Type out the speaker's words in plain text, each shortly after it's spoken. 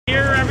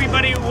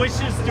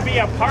wishes to be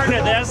a part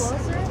of this,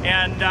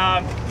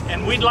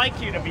 and we'd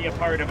like you to be a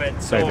part of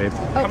it. So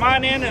come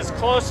on in as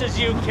close as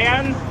you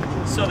can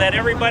so that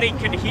everybody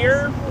could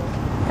hear.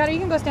 Cutter, you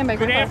can go stand by.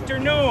 Good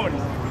afternoon.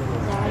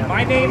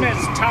 My name is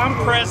Tom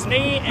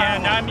Presney,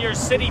 and I'm your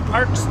City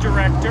Parks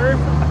Director,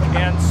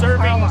 and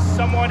serving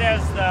somewhat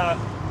as the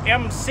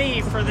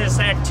MC for this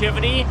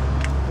activity.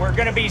 We're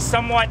going to be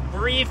somewhat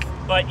brief,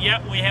 but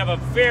yet we have a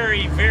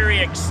very, very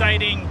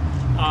exciting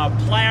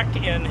plaque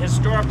and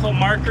historical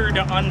marker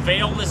to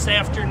unveil this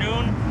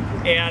afternoon,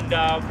 and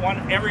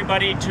want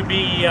everybody to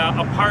be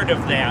a part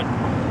of that.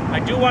 I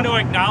do want to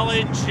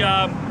acknowledge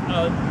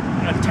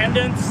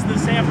attendance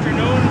this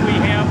afternoon. We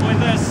have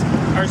with us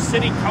our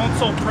City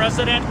Council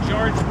President,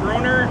 George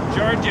Bruner.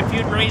 George, if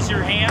you'd raise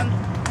your hand.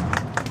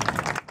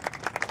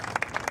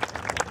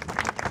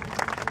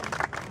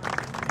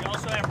 We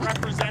also have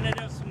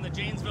representatives from the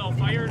Janesville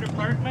Fire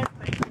Department.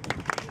 Thank you for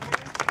being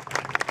here.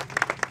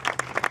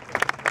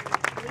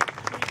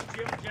 Police Chief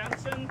Jim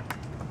Jensen.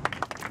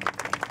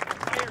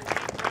 Fire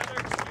Chief brother,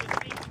 excuse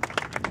me.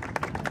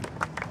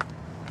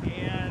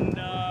 And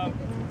I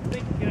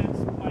think that's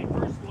my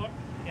first look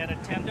at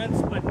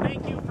attendance, but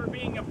thank you for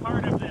being a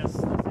part of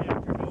this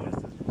afternoon.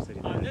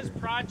 This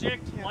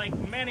project, like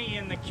many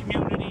in the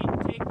community,